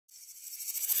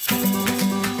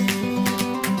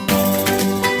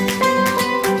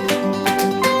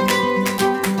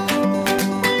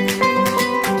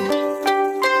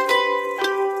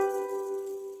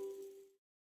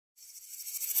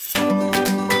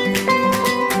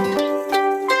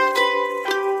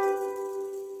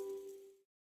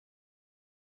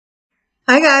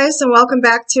guys, and welcome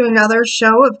back to another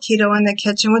show of Keto in the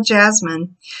Kitchen with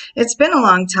Jasmine. It's been a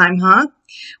long time, huh?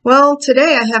 Well,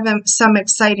 today I have some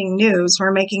exciting news.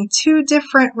 We're making two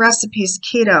different recipes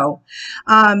keto.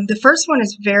 The first one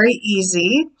is very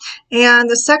easy, and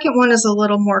the second one is a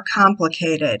little more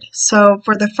complicated. So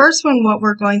for the first one, what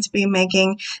we're going to be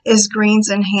making is greens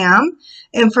and ham.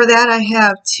 And for that, I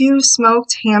have 2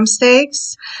 smoked ham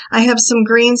steaks. I have some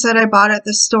greens that I bought at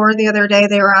the store the other day.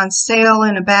 They were on sale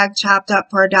in a bag chopped up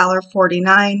for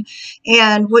 $1.49.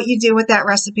 And what you do with that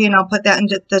recipe, and I'll put that in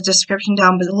the description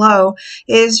down below,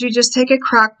 is you just take a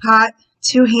crock pot,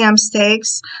 2 ham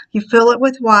steaks, you fill it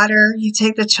with water, you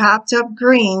take the chopped up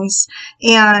greens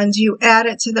and you add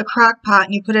it to the crock pot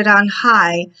and you put it on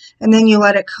high, and then you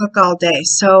let it cook all day.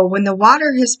 So when the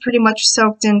water has pretty much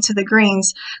soaked into the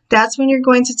greens, that's when you're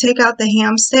going to take out the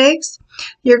ham steaks.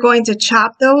 You're going to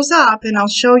chop those up, and I'll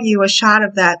show you a shot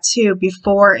of that too,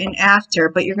 before and after,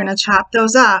 but you're going to chop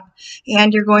those up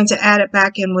and you're going to add it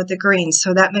back in with the greens.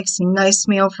 So that makes a nice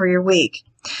meal for your week.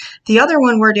 The other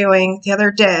one we're doing, the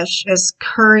other dish, is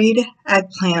curried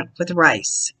eggplant with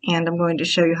rice, and I'm going to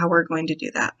show you how we're going to do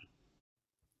that.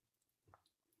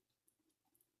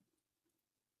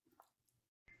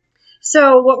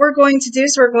 So what we're going to do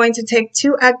is we're going to take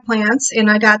 2 eggplants, and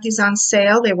I got these on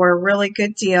sale. They were a really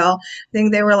good deal. I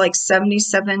think they were like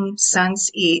 77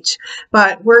 cents each.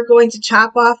 But we're going to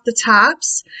chop off the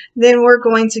tops, then we're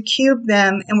going to cube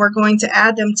them, and we're going to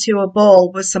add them to a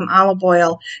bowl with some olive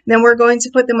oil. Then we're going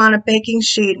to put them on a baking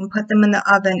sheet and put them in the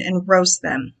oven and roast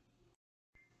them.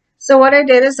 So what I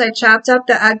did is I chopped up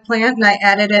the eggplant and I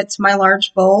added it to my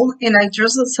large bowl, and I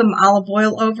drizzled some olive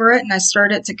oil over it and I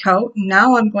stirred it to coat.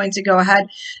 Now I'm going to go ahead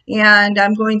and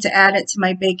I'm going to add it to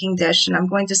my baking dish, and I'm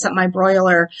going to set my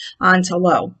broiler on to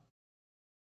low.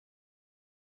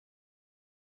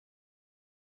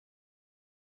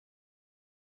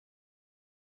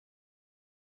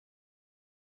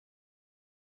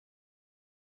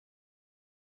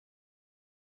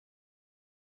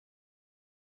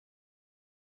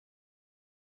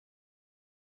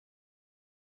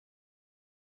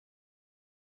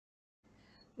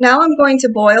 Now I'm going to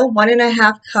boil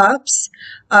 1½ cups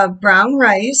of brown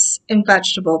rice and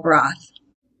vegetable broth.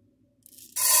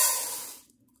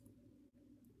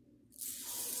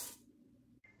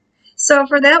 So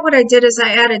for that, what I did is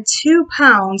I added 2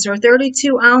 pounds or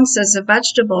 32 ounces of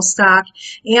vegetable stock,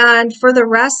 and for the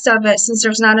rest of it, since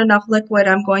there's not enough liquid,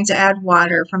 I'm going to add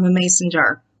water from a mason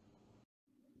jar.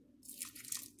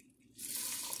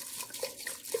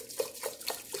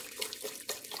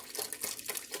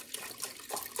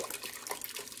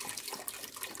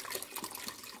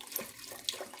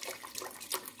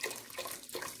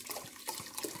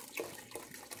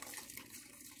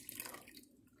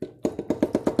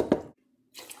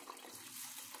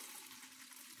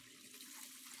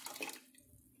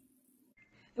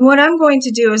 And what I'm going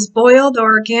to do is boil the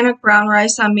organic brown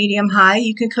rice on medium-high.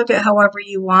 You can cook it however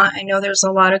you want. I know there's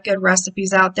a lot of good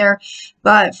recipes out there,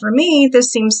 but for me,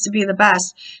 this seems to be the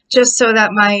best, just so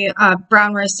that my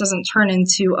brown rice doesn't turn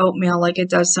into oatmeal like it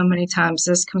does so many times.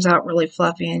 This comes out really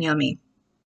fluffy and yummy.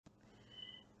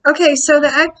 Okay, so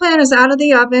the eggplant is out of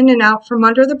the oven and out from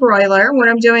under the broiler. What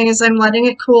I'm doing is I'm letting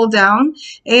it cool down,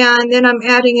 and then I'm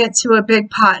adding it to a big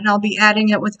pot, and I'll be adding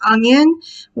it with onion,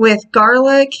 with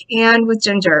garlic, and with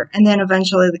ginger, and then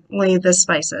eventually the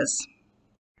spices.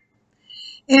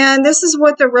 And this is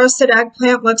what the roasted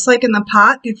eggplant looks like in the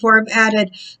pot before I've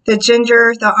added the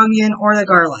ginger, the onion, or the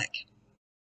garlic.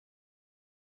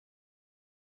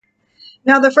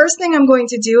 Now the first thing I'm going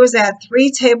to do is add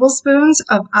 3 tablespoons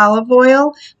of olive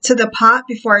oil to the pot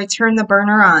before I turn the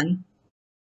burner on.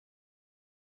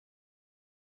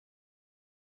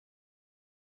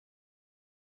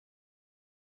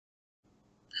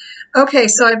 Okay,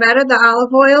 so I've added the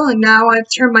olive oil, and now I've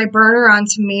turned my burner on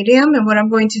to medium, and what I'm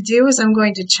going to do is I'm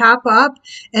going to chop up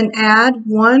and add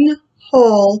 1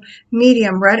 whole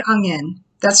medium red onion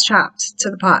that's chopped to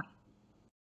the pot.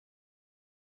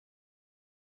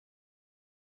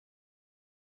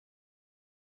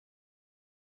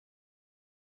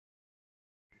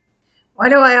 Why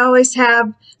do I always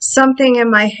have something in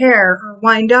my hair or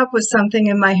wind up with something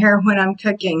in my hair when I'm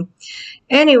cooking?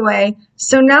 Anyway,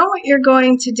 so now what you're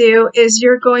going to do is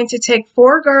you're going to take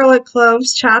 4 garlic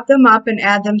cloves, chop them up, and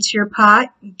add them to your pot.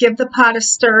 Give the pot a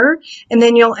stir, and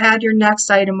then you'll add your next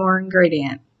item or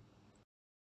ingredient.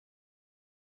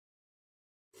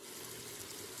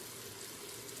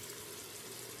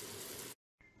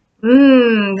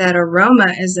 That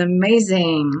aroma is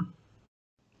amazing.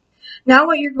 Now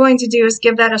what you're going to do is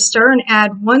give that a stir and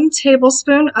add 1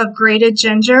 tablespoon of grated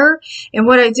ginger. And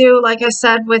what I do, like I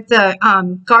said, with the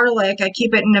garlic, I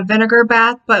keep it in a vinegar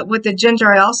bath, but with the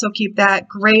ginger, I also keep that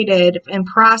grated and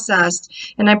processed,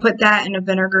 and I put that in a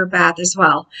vinegar bath as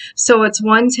well. So it's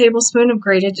 1 tablespoon of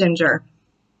grated ginger.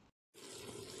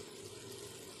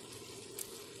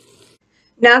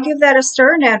 Now give that a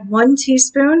stir and add 1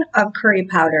 teaspoon of curry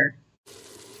powder.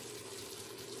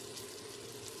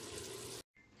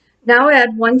 Now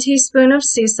add 1 teaspoon of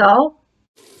sea salt.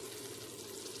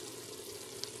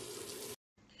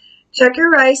 Check your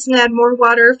rice and add more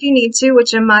water if you need to,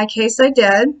 which in my case I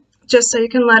did, just so you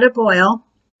can let it boil.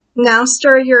 Now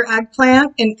stir your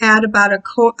eggplant and add about a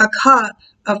cup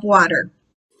of water.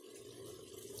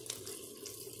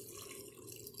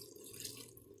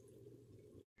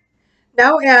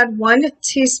 Now add 1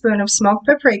 teaspoon of smoked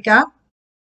paprika.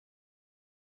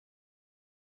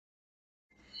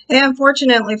 And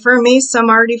fortunately for me, some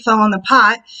already fell in the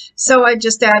pot, so I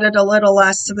just added a little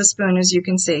less to the spoon, as you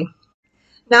can see.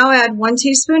 Now add 1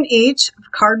 teaspoon each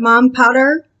of cardamom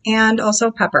powder and also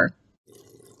pepper.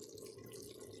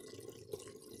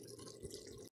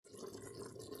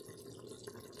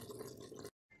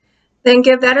 Then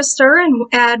give that a stir and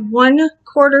add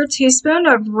 1/4 teaspoon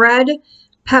of red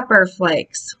pepper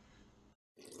flakes.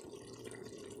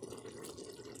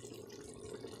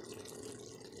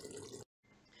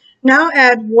 Now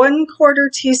add 1/4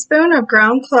 teaspoon of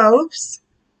ground cloves.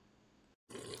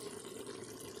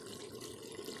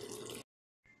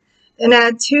 And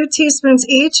add 2 teaspoons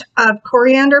each of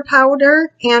coriander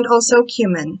powder and also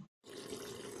cumin.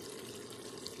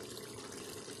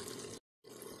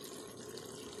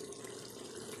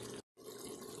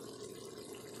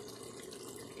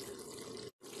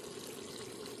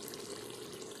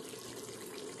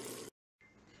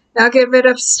 Now give it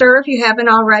a stir if you haven't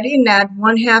already and add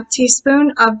 1/2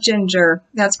 teaspoon of ginger.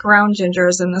 That's ground ginger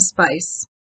is in the spice.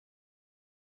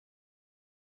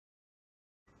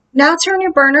 Now turn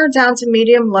your burner down to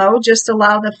medium-low, just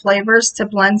allow the flavors to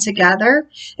blend together.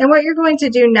 And what you're going to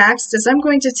do next is I'm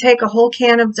going to take a whole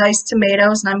can of diced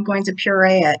tomatoes and I'm going to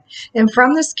puree it. And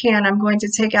from this can, I'm going to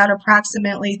take out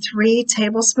approximately 3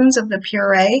 tablespoons of the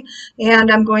puree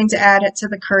and I'm going to add it to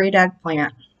the curried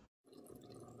eggplant.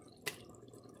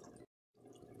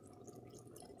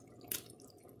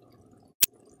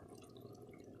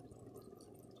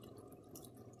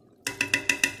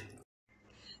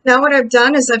 Now what I've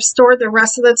done is I've stored the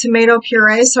rest of the tomato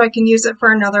puree so I can use it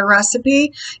for another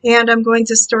recipe, and I'm going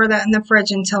to store that in the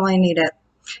fridge until I need it.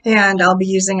 And I'll be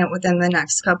using it within the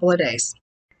next couple of days.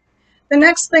 The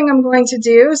next thing I'm going to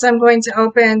do is I'm going to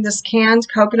open this canned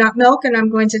coconut milk and I'm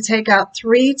going to take out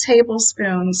 3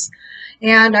 tablespoons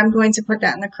and I'm going to put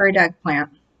that in the curried eggplant.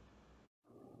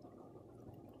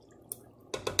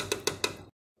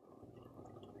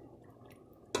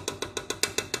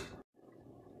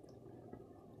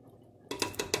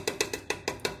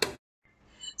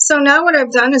 So now what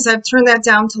I've done is I've turned that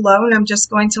down to low and I'm just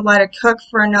going to let it cook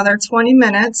for another 20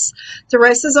 minutes. The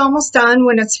rice is almost done.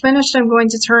 When it's finished, I'm going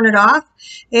to turn it off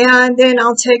and then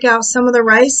I'll take out some of the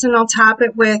rice and I'll top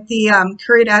it with the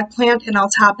curried eggplant and I'll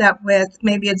top that with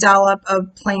maybe a dollop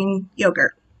of plain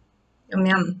yogurt. Yum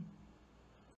yum.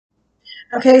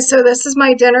 Okay, so this is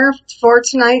my dinner for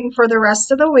tonight and for the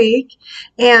rest of the week.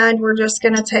 And we're just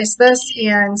going to taste this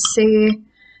and see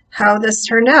how this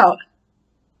turned out.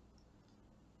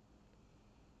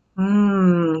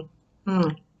 Mmm.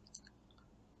 Mmm.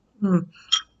 Mmm.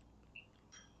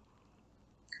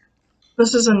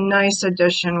 This is a nice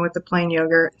addition with the plain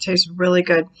yogurt. It tastes really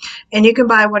good. And you can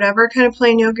buy whatever kind of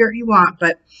plain yogurt you want.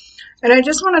 And I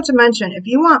just wanted to mention, if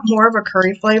you want more of a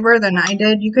curry flavor than I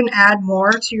did, you can add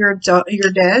more to your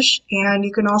dish. And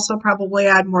you can also probably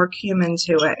add more cumin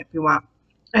to it if you want.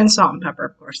 And salt and pepper,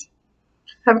 of course.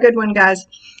 Have a good one, guys.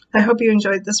 I hope you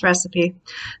enjoyed this recipe.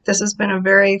 This has been a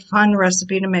very fun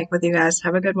recipe to make with you guys.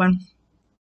 Have a good one.